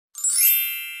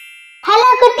Hello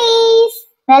cuties!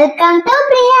 Welcome to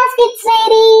Priya's Kids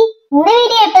Diary. இந்த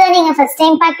video இப்பதான் நீங்க first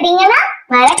time பாக்குறீங்கன்னா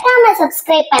மறக்காம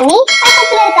subscribe பண்ணி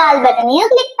பக்கத்துல இருக்க ஆல்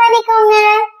பட்டனையும் click பண்ணிக்கோங்க.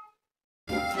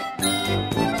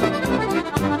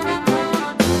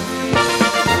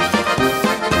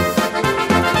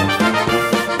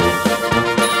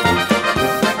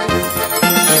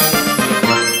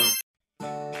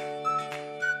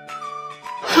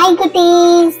 Hi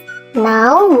cuties!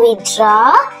 Now we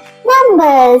draw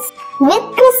numbers with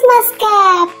Christmas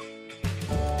cap.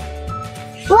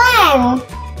 1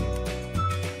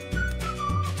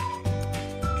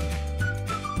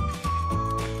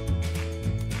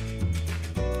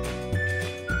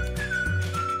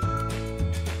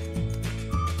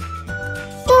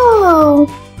 2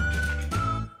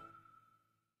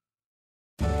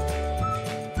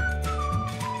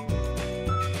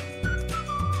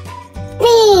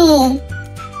 3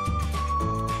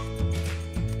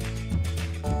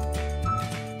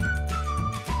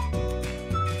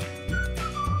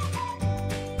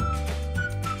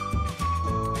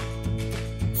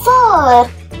 4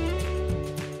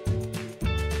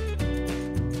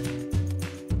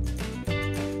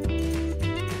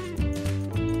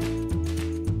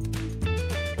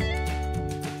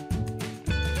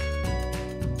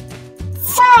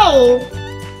 5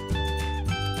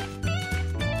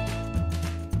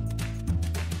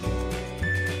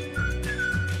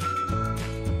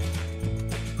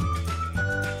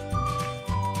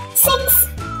 6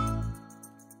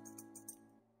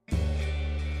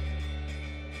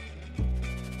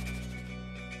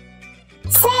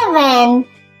 7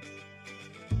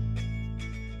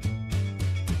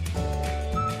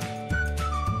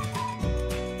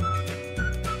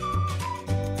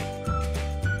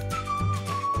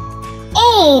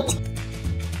 8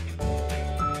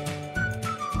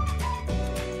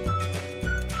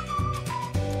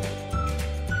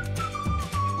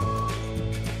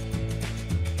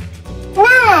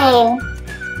 9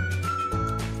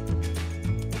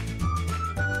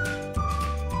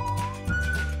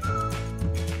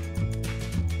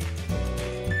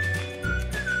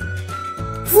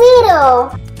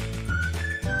 0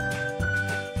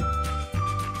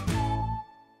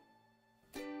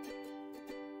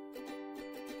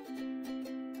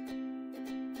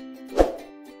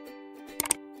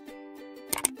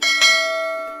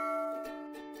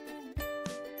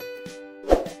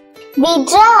 We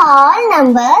draw all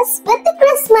numbers with the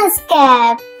Christmas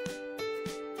cap.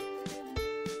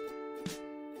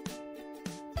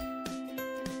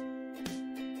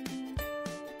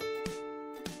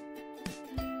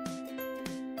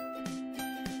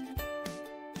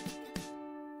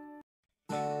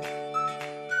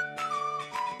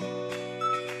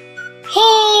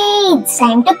 Hey, it's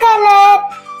time to color.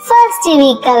 First we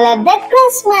color the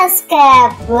Christmas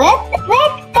cap with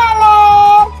red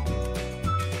color.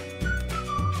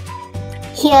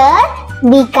 Here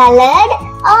we colored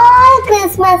all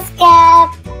Christmas cap.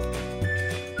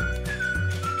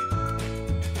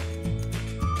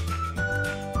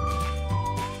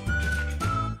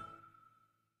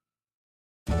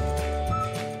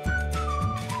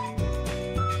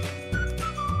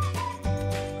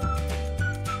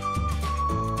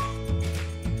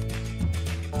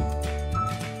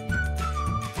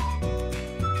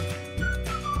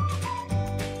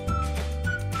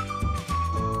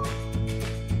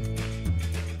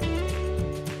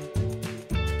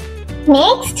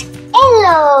 Next,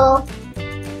 yellow.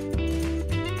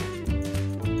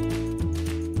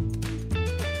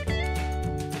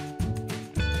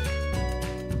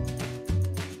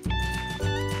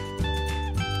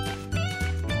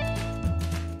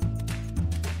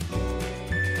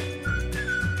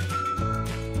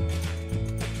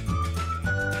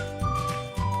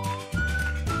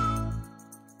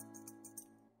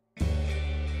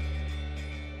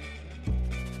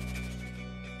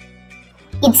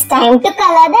 It's time to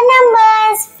color the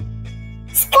numbers.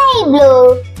 Sky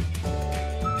blue.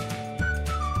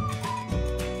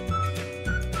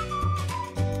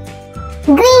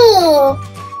 Green.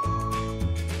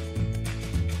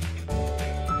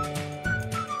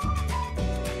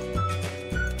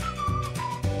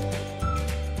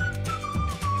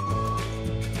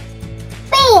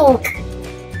 Pink.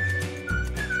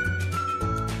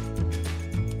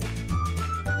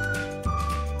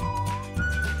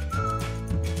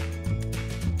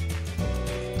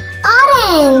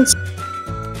 Orange.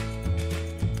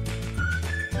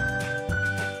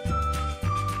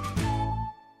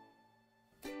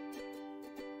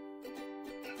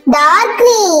 Dark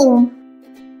green.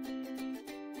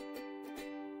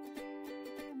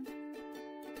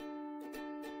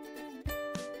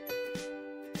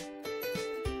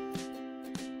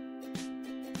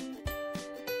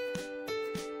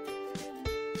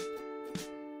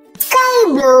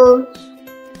 Yellow.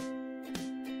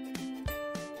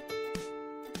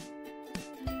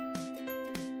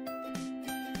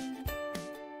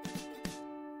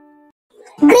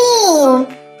 Green.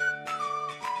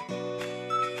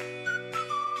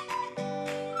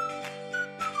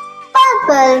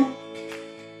 Purple.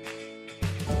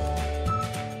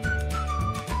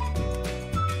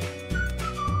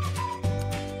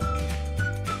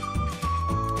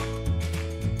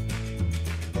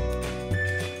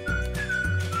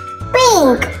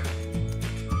 Pink.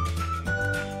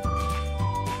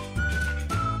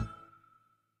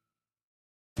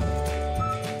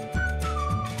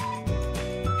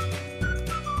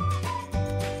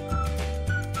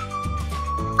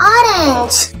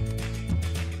 Orange.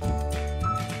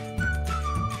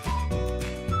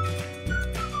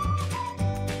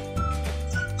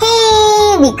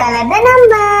 Hey, we colored the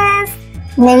numbers.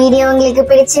 இந்த video உங்களுக்கு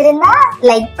பிடிச்சிருந்தா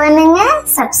like பண்ணுங்க,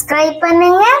 subscribe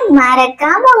பண்ணுங்க,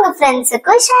 மறக்காம உங்க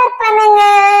ஃப்ரெண்ட்ஸுக்கும் share பண்ணுங்க.